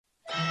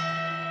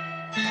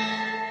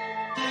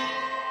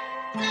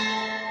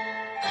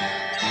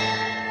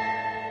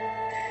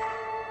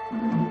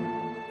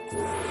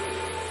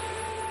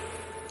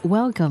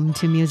Welcome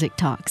to Music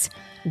Talks,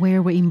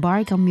 where we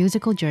embark on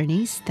musical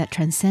journeys that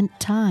transcend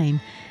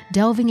time,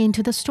 delving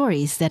into the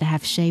stories that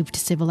have shaped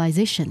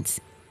civilizations.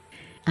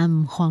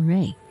 I'm Huang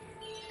Rui.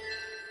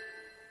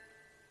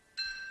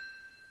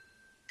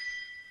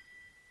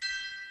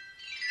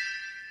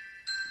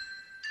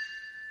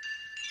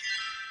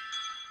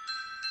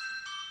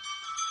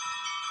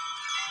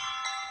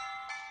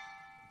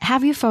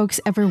 Have you folks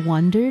ever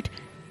wondered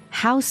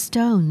how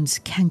stones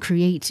can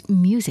create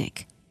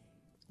music?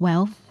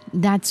 Well,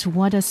 that's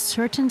what a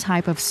certain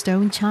type of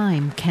stone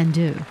chime can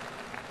do.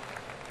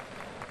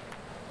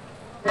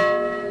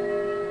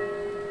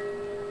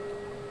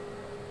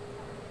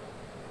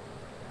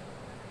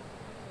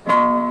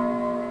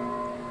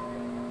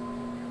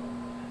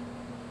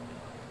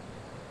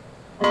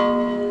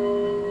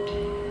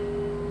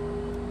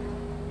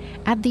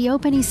 At the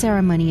opening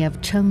ceremony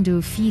of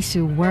Chengdu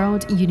Fisu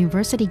World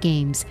University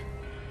Games,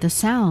 the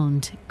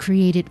sound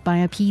created by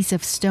a piece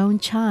of stone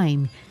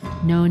chime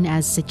known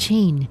as the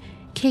qing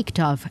kicked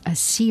off a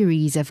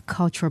series of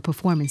cultural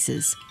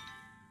performances.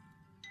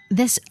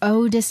 This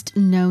oldest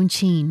known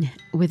qing,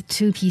 with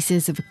two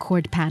pieces of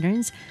chord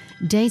patterns,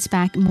 dates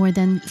back more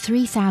than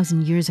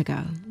 3,000 years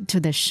ago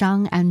to the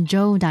Shang and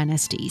Zhou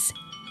dynasties.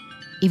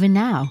 Even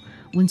now,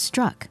 when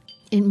struck,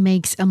 it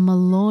makes a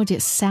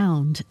melodious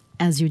sound,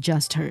 as you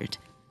just heard.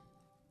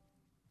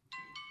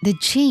 The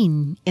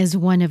qing is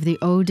one of the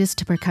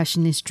oldest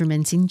percussion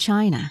instruments in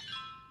China.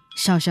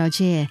 Xiao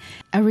Xiaojie,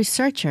 a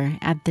researcher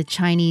at the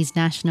Chinese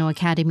National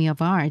Academy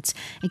of Arts,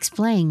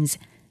 explains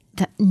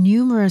that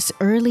numerous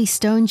early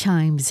stone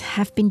chimes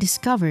have been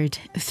discovered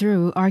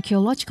through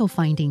archaeological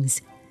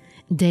findings,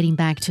 dating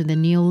back to the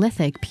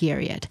Neolithic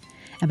period,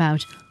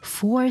 about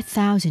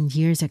 4,000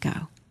 years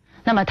ago.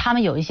 那么它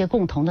们有一些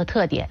共同的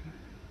特点。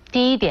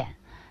第一点，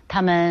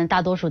它们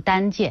大多数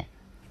单件。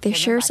 They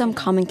share some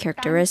common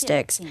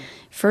characteristics.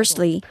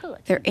 Firstly,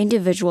 they're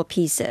individual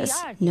pieces,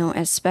 known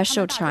as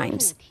special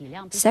chimes.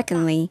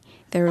 Secondly,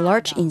 they're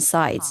large in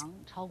size.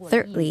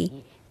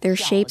 Thirdly, their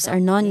shapes are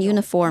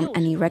non-uniform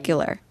and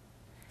irregular.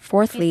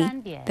 Fourthly,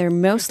 they're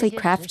mostly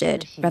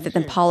crafted rather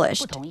than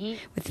polished,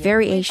 with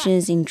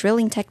variations in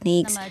drilling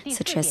techniques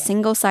such as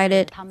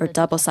single-sided or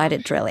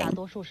double-sided drilling.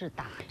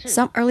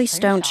 Some early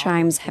stone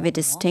chimes have a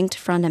distinct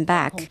front and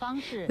back,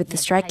 with the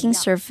striking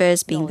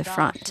surface being the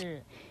front.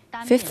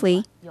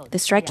 Fifthly, the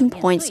striking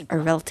points are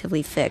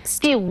relatively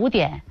fixed. 第五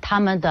点，它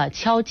们的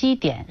敲击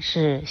点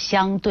是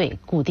相对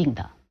固定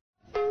的。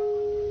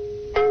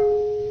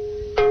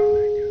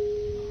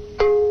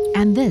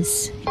 And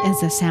this is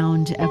the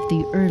sound of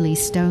the early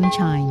stone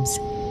chimes.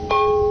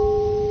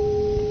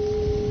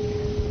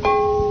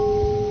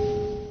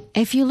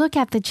 If you look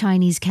at the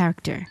Chinese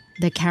character,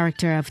 the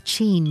character of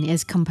qing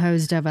is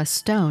composed of a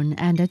stone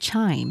and a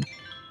chime,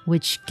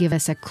 which give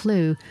us a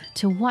clue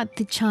to what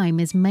the chime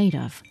is made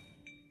of.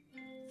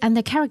 And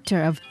the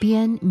character of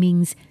bian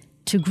means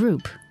to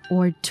group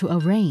or to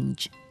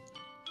arrange.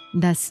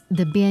 Thus,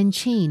 the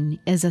Bianqing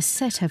is a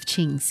set of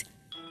qings.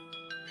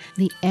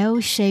 The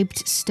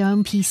L-shaped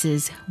stone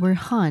pieces were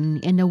hung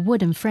in a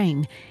wooden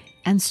frame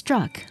and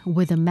struck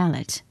with a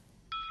mallet.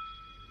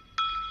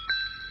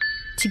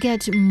 To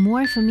get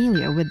more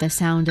familiar with the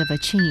sound of a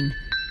qing,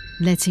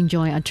 let's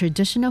enjoy a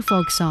traditional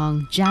folk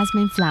song,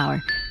 Jasmine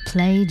Flower,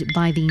 played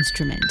by the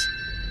instrument.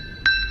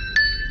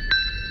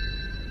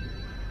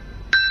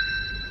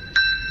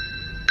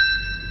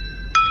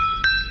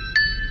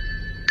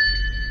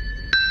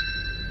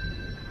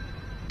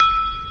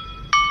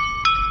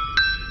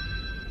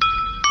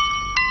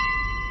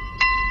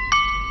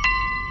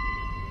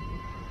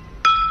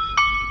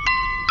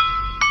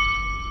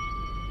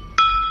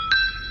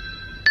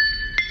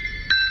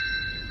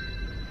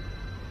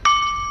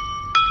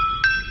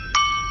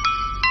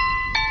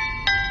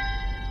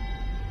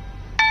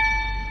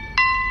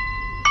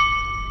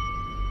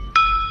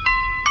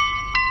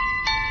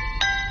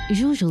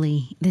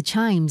 Usually, the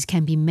chimes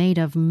can be made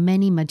of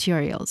many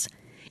materials,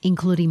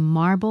 including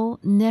marble,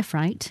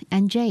 nephrite,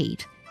 and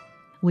jade,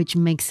 which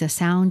makes the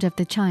sound of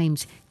the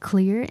chimes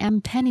clear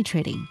and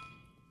penetrating.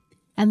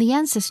 And the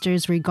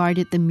ancestors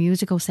regarded the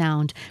musical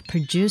sound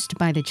produced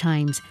by the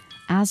chimes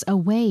as a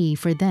way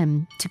for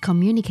them to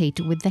communicate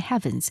with the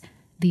heavens,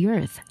 the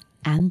earth,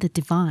 and the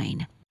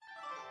divine.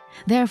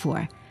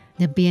 Therefore,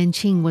 the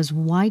Bianqing was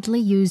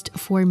widely used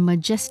for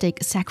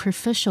majestic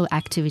sacrificial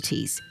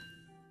activities.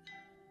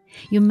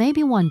 You may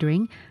be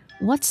wondering,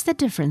 what's the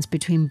difference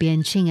between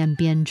Bianqing and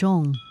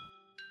Bianzhong?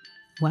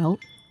 Well,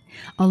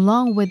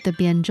 along with the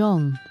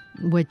Bianzhong,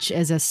 which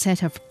is a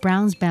set of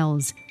bronze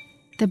bells,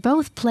 they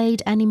both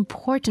played an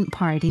important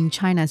part in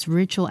China's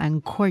ritual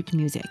and court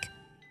music.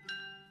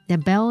 The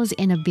bells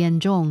in a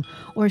Bianzhong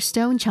or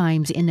stone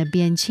chimes in a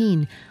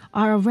Bianqing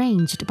are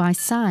arranged by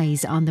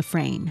size on the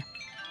frame.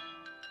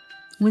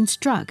 When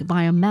struck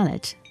by a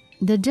mallet,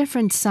 the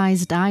different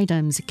sized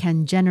items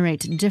can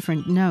generate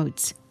different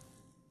notes.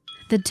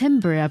 The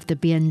timbre of the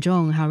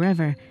Bianzhong,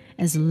 however,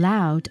 is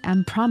loud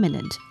and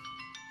prominent,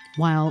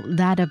 while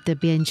that of the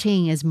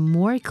Bianqing is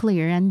more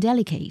clear and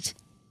delicate.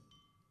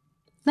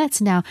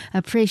 Let's now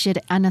appreciate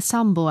an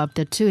ensemble of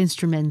the two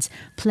instruments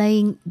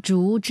playing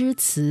竹枝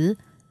词,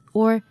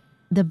 or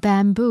the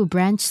bamboo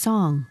branch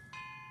song.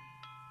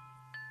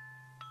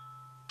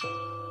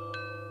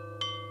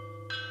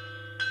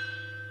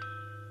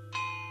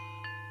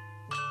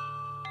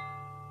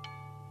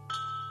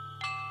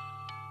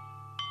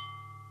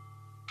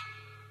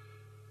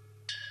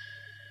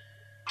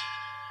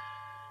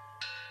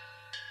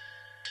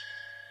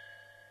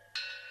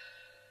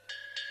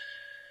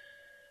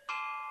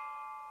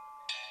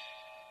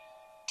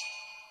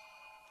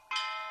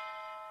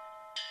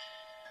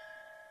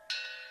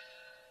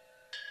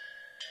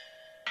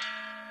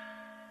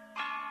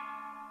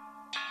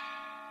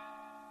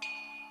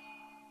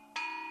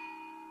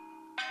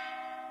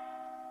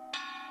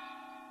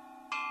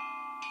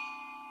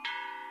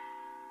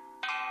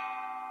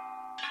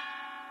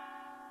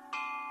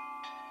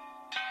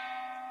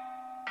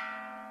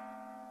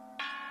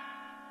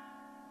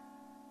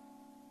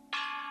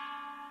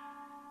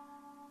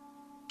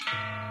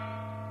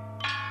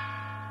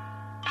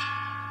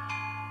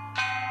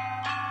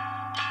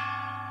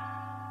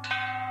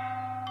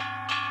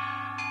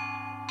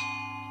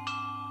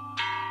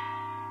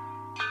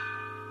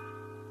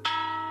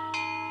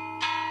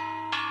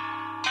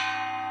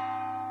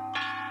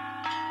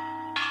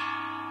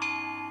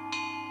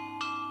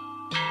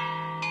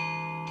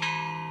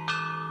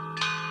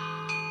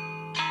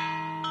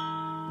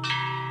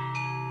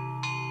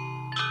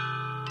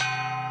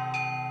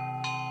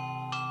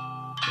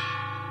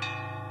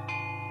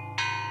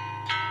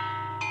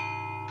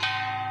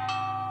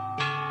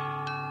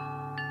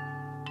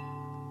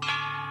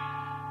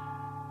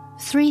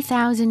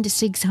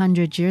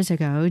 "3,600 years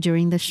ago,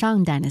 during the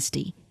Shang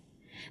dynasty,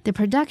 the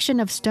production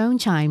of stone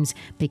chimes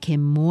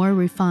became more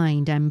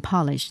refined and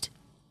polished.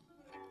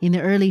 In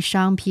the early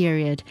Shang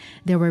period,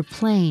 they were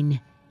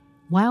plain,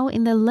 while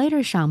in the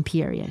later Shang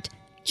period,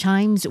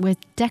 chimes with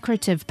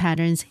decorative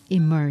patterns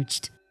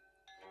emerged."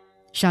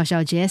 Shao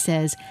Xiaojie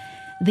says,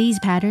 these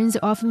patterns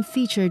often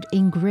featured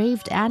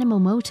engraved animal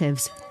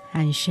motifs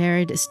and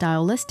shared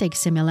stylistic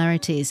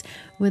similarities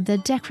with the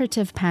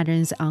decorative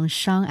patterns on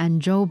Shang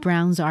and Zhou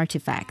bronze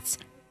artifacts,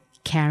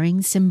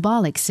 carrying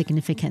symbolic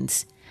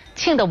significance.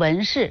 庆的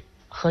纹饰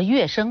和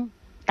乐声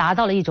达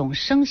到了一种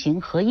声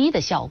形合一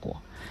的效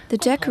果。 The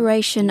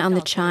decoration on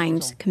the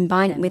chimes,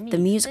 combined with the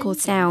musical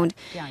sound,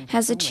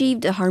 has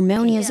achieved a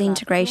harmonious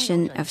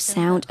integration of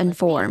sound and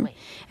form,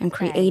 and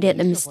created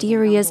a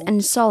mysterious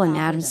and solemn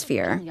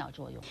atmosphere.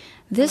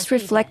 This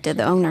reflected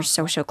the owner's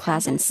social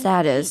class and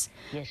status,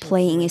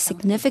 playing a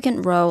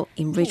significant role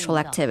in ritual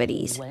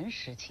activities.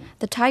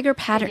 The tiger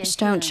pattern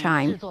stone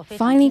chime,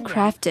 finely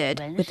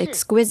crafted with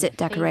exquisite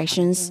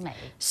decorations,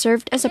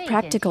 served as a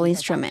practical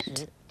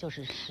instrument.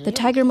 The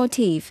tiger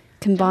motif,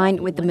 combined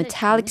with the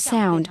metallic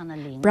sound,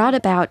 brought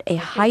about a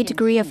high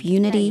degree of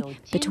unity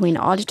between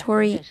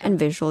auditory and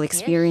visual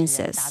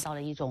experiences.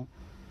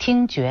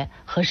 听觉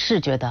和视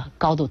觉的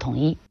高度统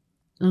一。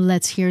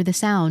 Let's hear the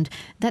sound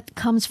that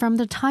comes from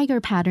the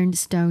tiger-patterned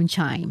stone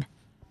chime.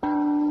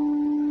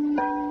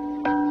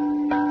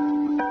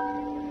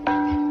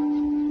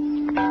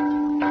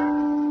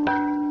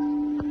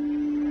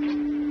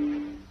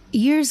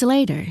 Years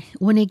later,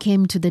 when it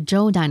came to the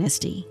Zhou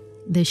dynasty,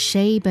 the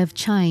shape of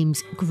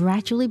chimes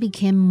gradually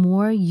became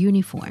more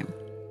uniform.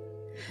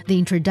 The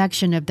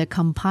introduction of the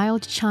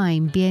compiled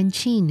chime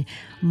Bianqing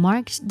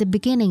marked the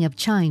beginning of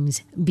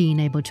chimes being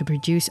able to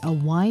produce a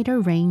wider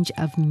range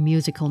of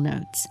musical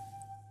notes.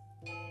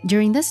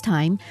 During this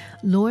time,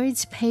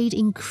 lords paid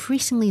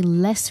increasingly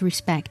less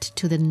respect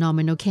to the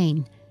nominal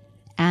king,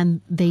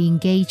 and they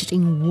engaged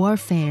in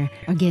warfare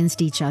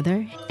against each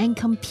other and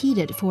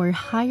competed for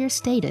higher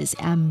status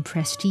and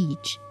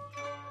prestige.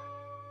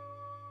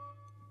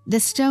 The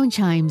stone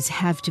chimes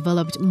have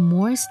developed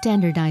more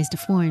standardized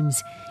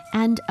forms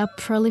and a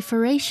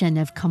proliferation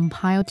of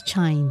compiled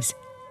chimes.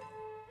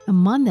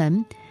 Among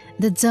them,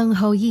 the Zheng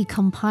Houyi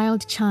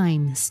compiled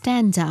chime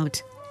stands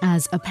out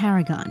as a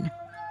paragon.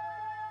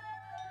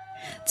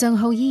 Zheng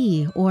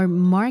Houyi, or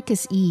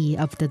Marcus Yi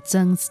of the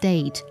Zheng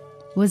state,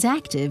 was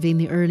active in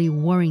the early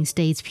Warring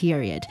States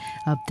period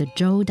of the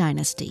Zhou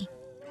dynasty.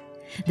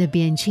 The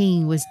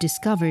Bianqing was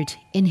discovered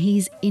in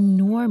his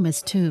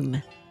enormous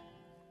tomb.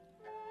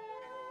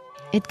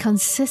 It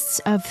consists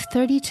of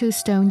 32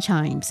 stone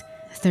chimes,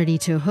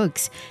 32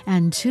 hooks,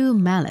 and 2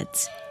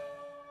 mallets.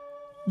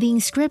 The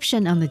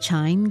inscription on the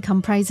chime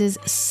comprises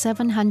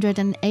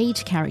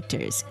 708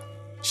 characters,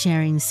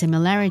 sharing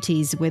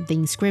similarities with the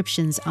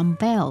inscriptions on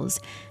bells,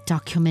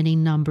 documenting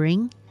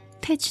numbering,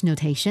 pitch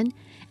notation,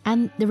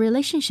 and the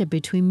relationship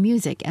between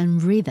music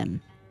and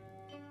rhythm.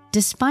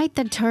 Despite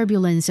the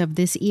turbulence of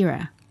this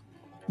era,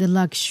 the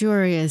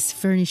luxurious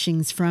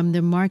furnishings from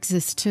the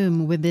Marxist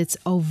tomb with its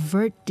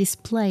overt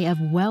display of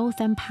wealth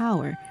and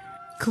power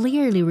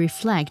clearly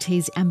reflect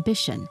his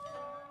ambition.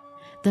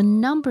 The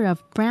number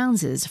of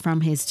bronzes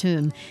from his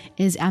tomb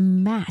is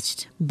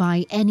unmatched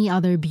by any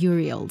other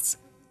burials.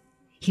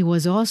 He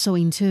was also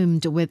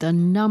entombed with a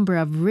number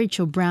of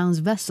ritual bronze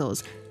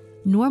vessels,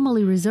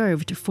 normally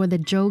reserved for the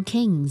Zhou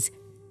kings,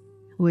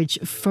 which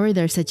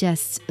further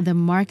suggests the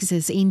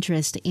Marxist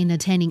interest in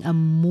attaining a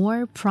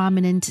more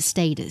prominent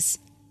status.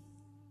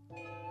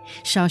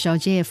 Shao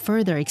Xiaojie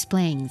further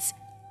explains,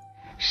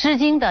 诗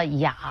经的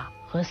雅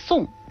和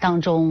颂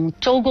当中，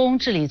周公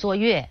治理作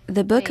乐。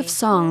 The Book of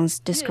Songs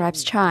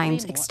describes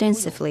chimes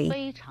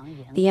extensively.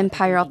 The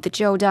empire of the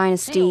Zhou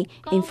dynasty,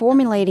 in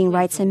formulating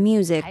rites and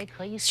music,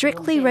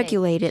 strictly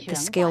regulated the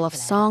scale of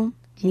song,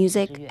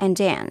 music, and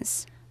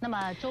dance.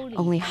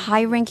 Only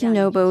high-ranking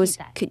nobles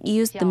could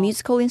use the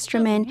musical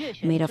instrument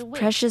made of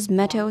precious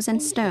metals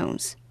and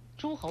stones.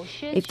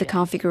 If the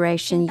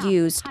configuration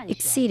used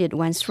exceeded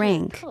one's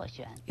rank,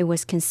 it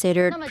was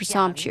considered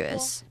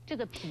presumptuous.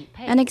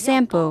 An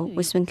example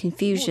was when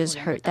Confucius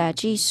heard that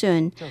Ji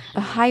Sun,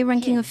 a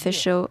high-ranking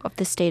official of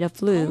the state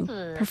of Lu,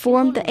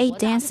 performed the 8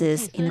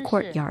 dances in the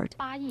courtyard,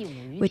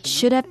 which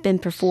should have been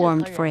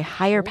performed for a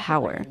higher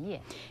power.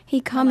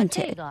 He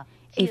commented,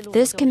 "If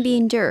this can be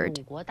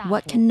endured,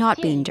 what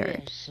cannot be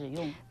endured?"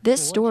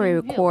 This story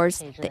records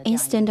the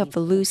instant of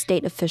the Lu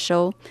state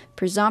official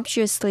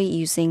presumptuously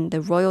using the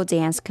royal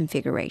dance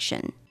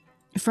configuration.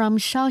 From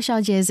Shao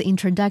Xiaojie's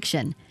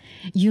introduction,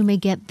 you may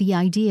get the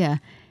idea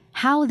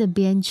how the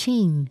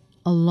Bianqing,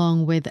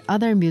 along with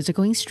other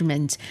musical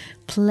instruments,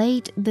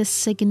 played the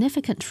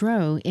significant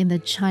role in the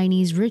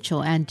Chinese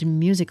ritual and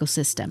musical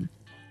system,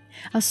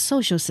 a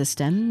social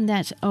system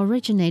that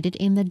originated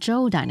in the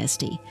Zhou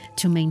dynasty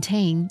to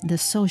maintain the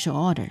social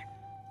order.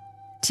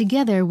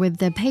 Together with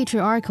the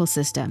patriarchal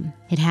system,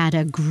 it had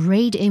a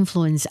great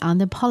influence on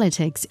the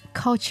politics,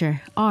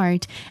 culture,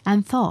 art,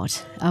 and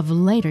thought of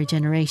later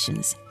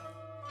generations.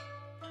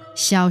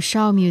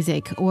 Xiaoshao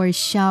music, or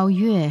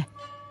Xiaoyue,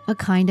 a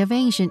kind of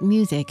ancient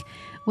music,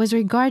 was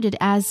regarded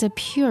as the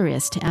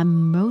purest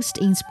and most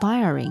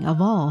inspiring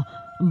of all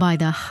by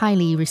the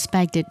highly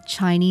respected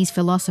Chinese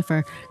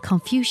philosopher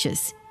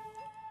Confucius.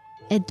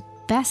 It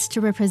best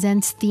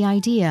represents the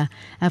idea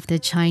of the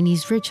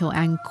Chinese ritual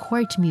and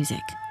court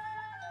music.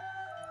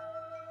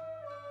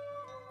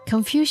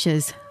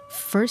 Confucius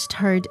first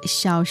heard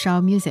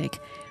Xiaoshao music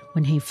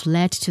when he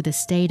fled to the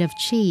state of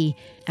Qi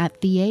at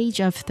the age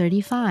of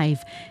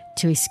 35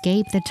 to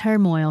escape the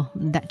turmoil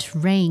that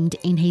reigned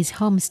in his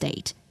home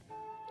state.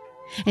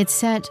 It's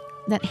said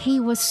that he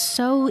was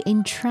so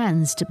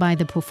entranced by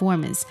the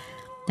performance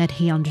that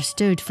he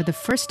understood for the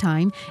first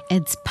time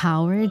its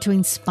power to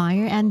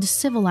inspire and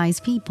civilize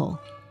people.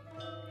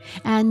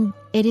 And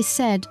it is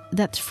said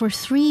that for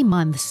 3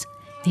 months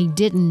he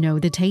didn't know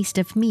the taste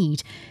of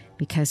meat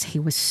because he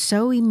was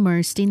so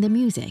immersed in the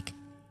music.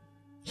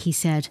 He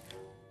said,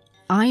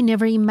 "I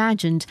never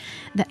imagined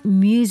that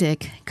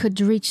music could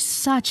reach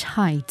such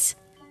heights."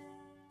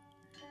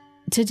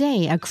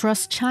 Today,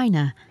 across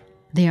China,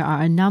 there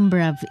are a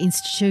number of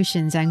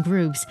institutions and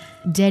groups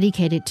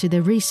dedicated to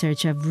the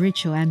research of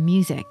ritual and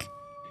music,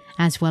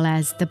 as well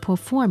as the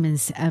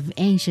performance of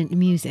ancient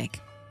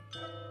music.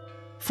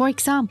 For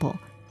example,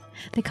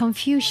 the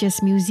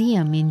Confucius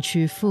Museum in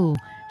Qufu,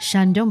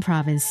 Shandong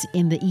Province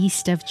in the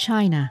east of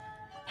China,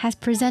 has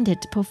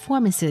presented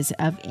performances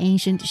of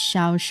ancient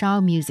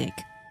Xiaoshao music.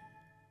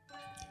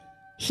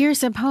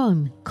 Here's a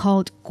poem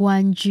called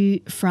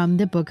Guanju from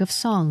the Book of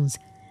Songs,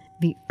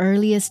 the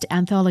earliest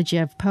anthology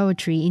of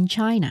poetry in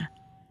China.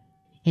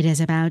 It is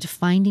about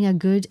finding a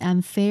good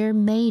and fair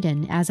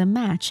maiden as a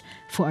match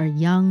for a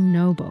young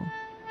noble.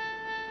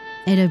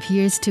 It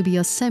appears to be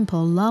a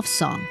simple love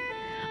song,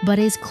 but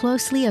is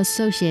closely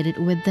associated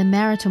with the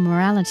marital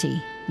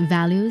morality,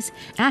 values,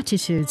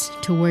 attitudes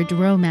toward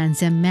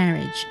romance and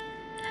marriage,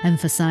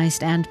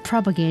 emphasized and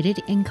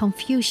propagated in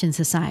Confucian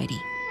society.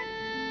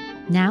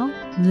 Now,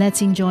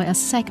 let's enjoy a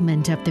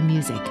segment of the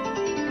music.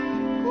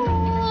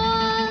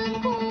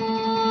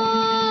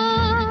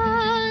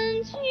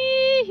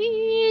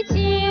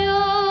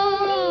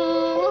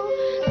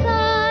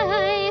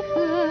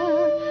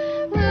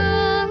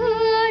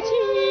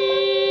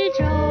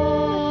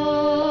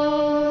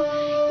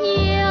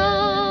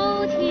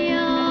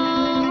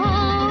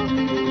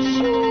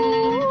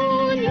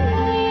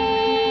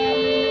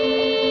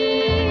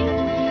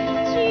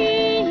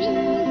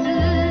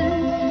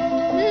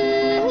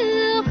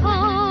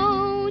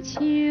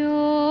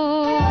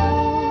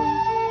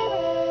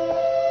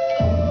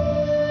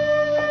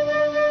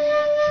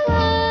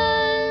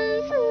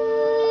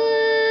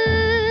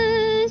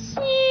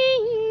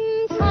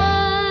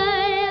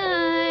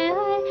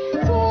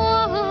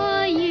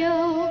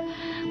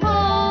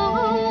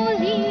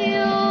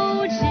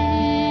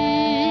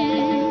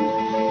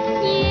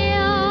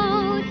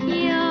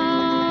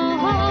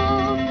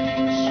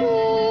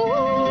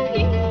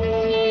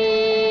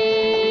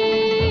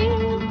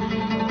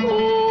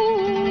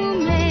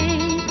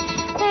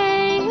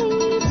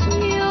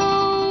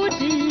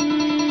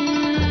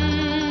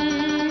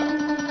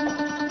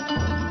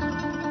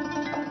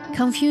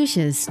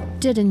 Confucius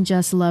didn't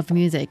just love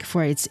music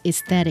for its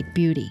aesthetic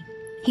beauty.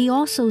 He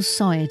also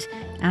saw it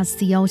as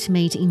the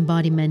ultimate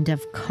embodiment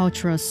of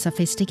cultural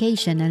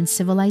sophistication and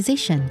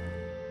civilization.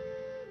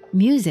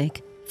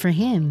 Music, for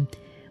him,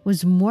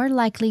 was more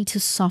likely to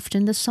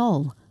soften the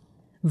soul,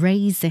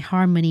 raise the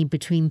harmony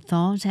between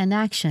thought and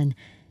action,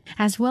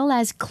 as well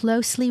as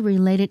closely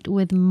related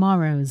with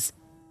morals.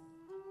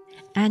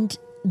 And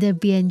the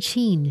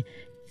Bianqing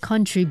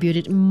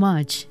contributed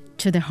much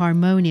to the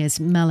harmonious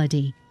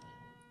melody.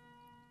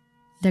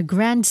 The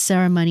grand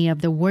ceremony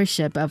of the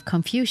worship of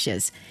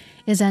Confucius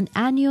is an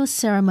annual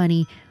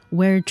ceremony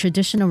where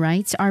traditional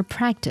rites are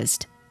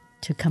practiced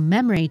to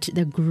commemorate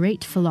the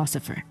great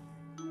philosopher.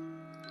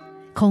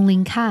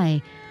 Kong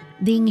Kai,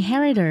 the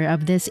inheritor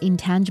of this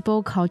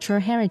intangible cultural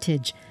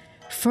heritage,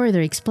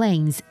 further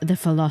explains the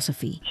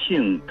philosophy.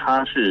 庆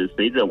它是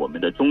随着我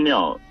们的宗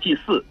庙祭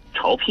祀、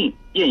朝聘、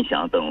宴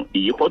享等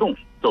礼仪活动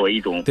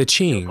The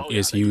qing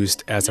is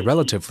used as a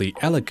relatively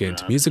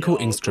elegant musical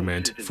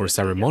instrument for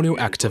ceremonial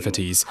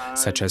activities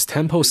such as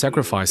temple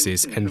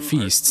sacrifices and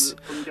feasts.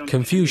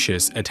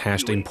 Confucius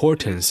attached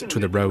importance to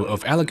the role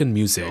of elegant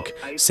music,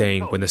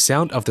 saying when the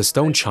sound of the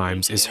stone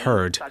chimes is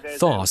heard,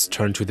 thoughts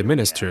turn to the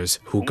ministers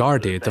who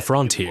guarded the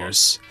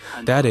frontiers.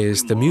 That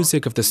is, the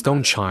music of the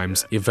stone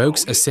chimes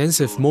evokes a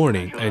sense of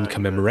mourning and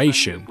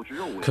commemoration.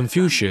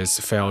 Confucius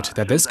felt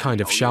that this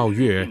kind of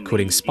xiaoyue could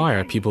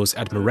inspire people's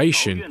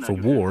admiration for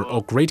war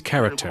or great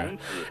character,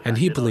 and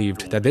he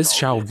believed that this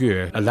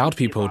xiaoyue allowed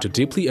people to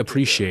deeply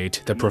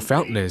appreciate the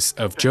profoundness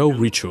of Zhou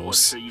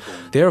rituals.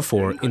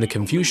 Therefore, in the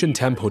Confucian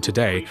temple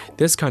today,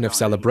 this kind of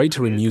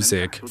celebratory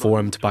music,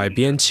 formed by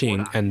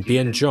Bianqing and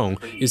Bianzhong,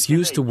 is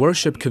used to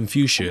worship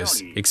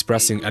Confucius,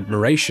 expressing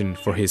admiration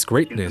for his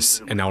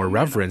greatness and our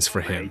reverence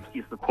for him.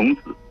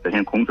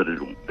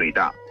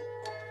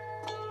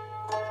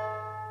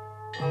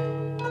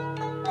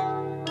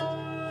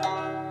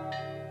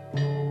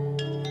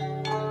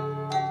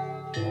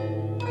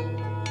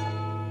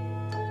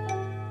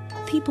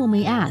 People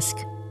may ask,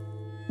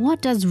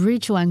 what does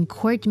ritual and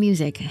court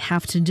music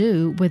have to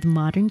do with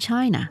modern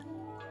China?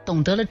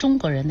 懂得了中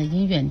国人的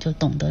音乐，你就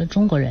懂得了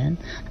中国人。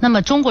那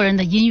么中国人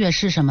的音乐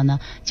是什么呢？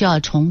就要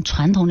从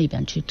传统里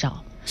边去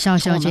找。Xiao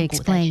Xiaojie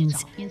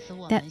explains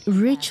that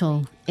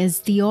ritual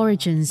is the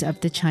origins of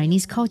the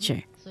Chinese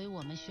culture.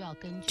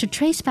 To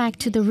trace back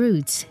to the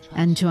roots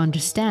and to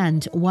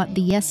understand what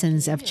the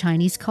essence of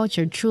Chinese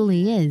culture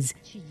truly is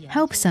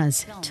helps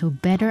us to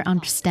better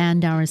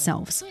understand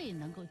ourselves.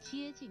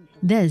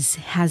 This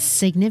has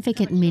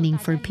significant meaning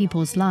for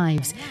people's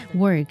lives,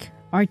 work,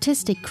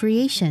 artistic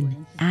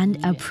creation,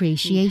 and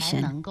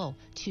appreciation.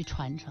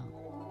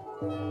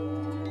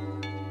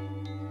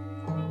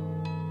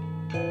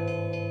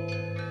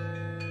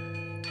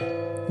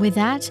 With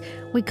that,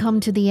 we come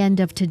to the end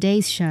of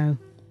today's show.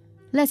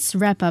 Let's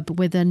wrap up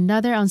with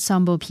another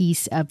ensemble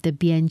piece of the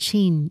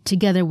Bianqing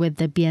together with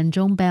the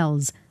Bianzhong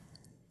bells,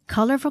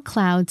 Colorful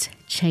Clouds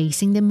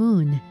Chasing the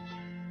Moon,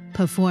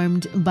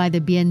 performed by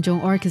the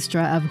Bianzhong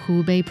Orchestra of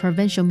Hubei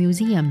Provincial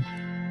Museum.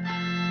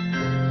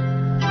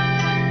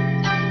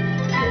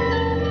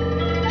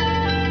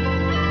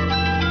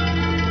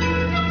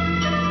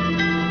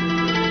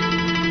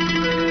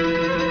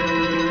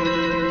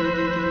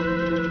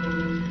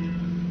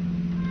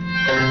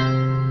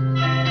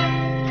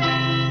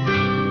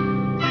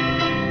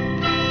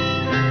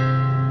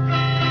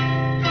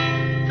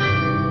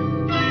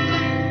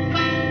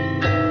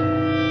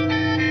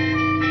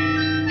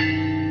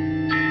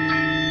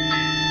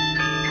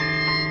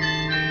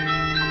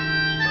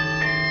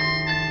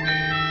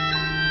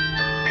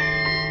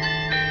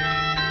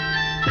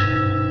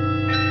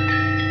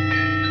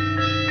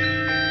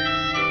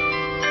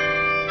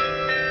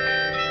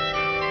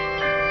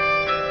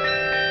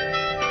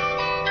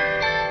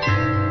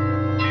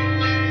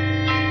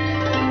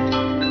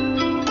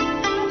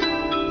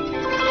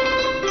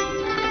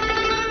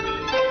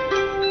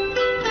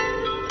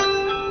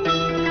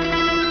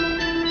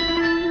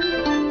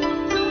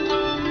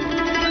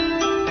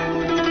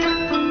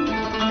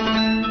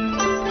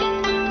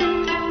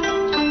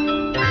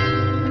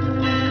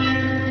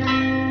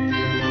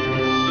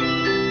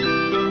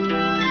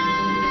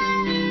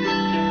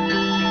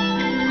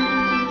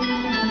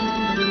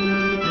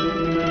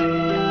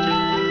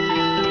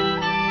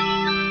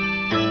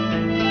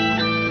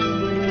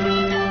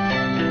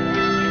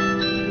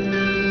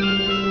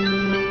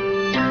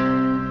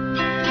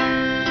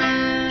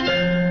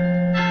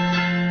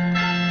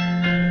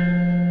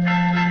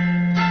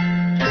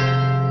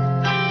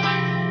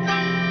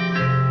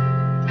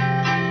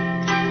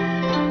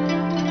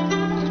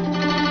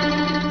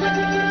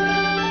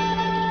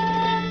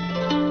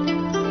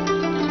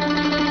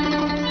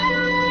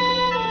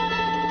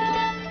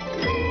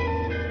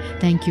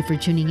 Thank you for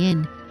tuning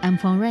in. I'm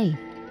Feng Rui.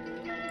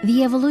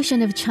 The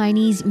evolution of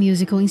Chinese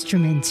musical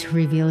instruments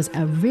reveals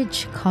a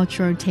rich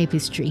cultural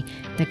tapestry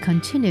that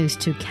continues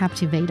to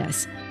captivate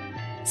us.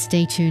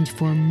 Stay tuned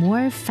for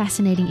more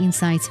fascinating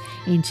insights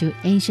into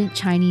ancient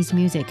Chinese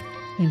music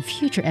in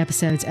future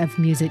episodes of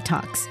Music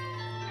Talks.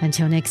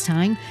 Until next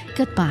time,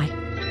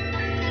 goodbye.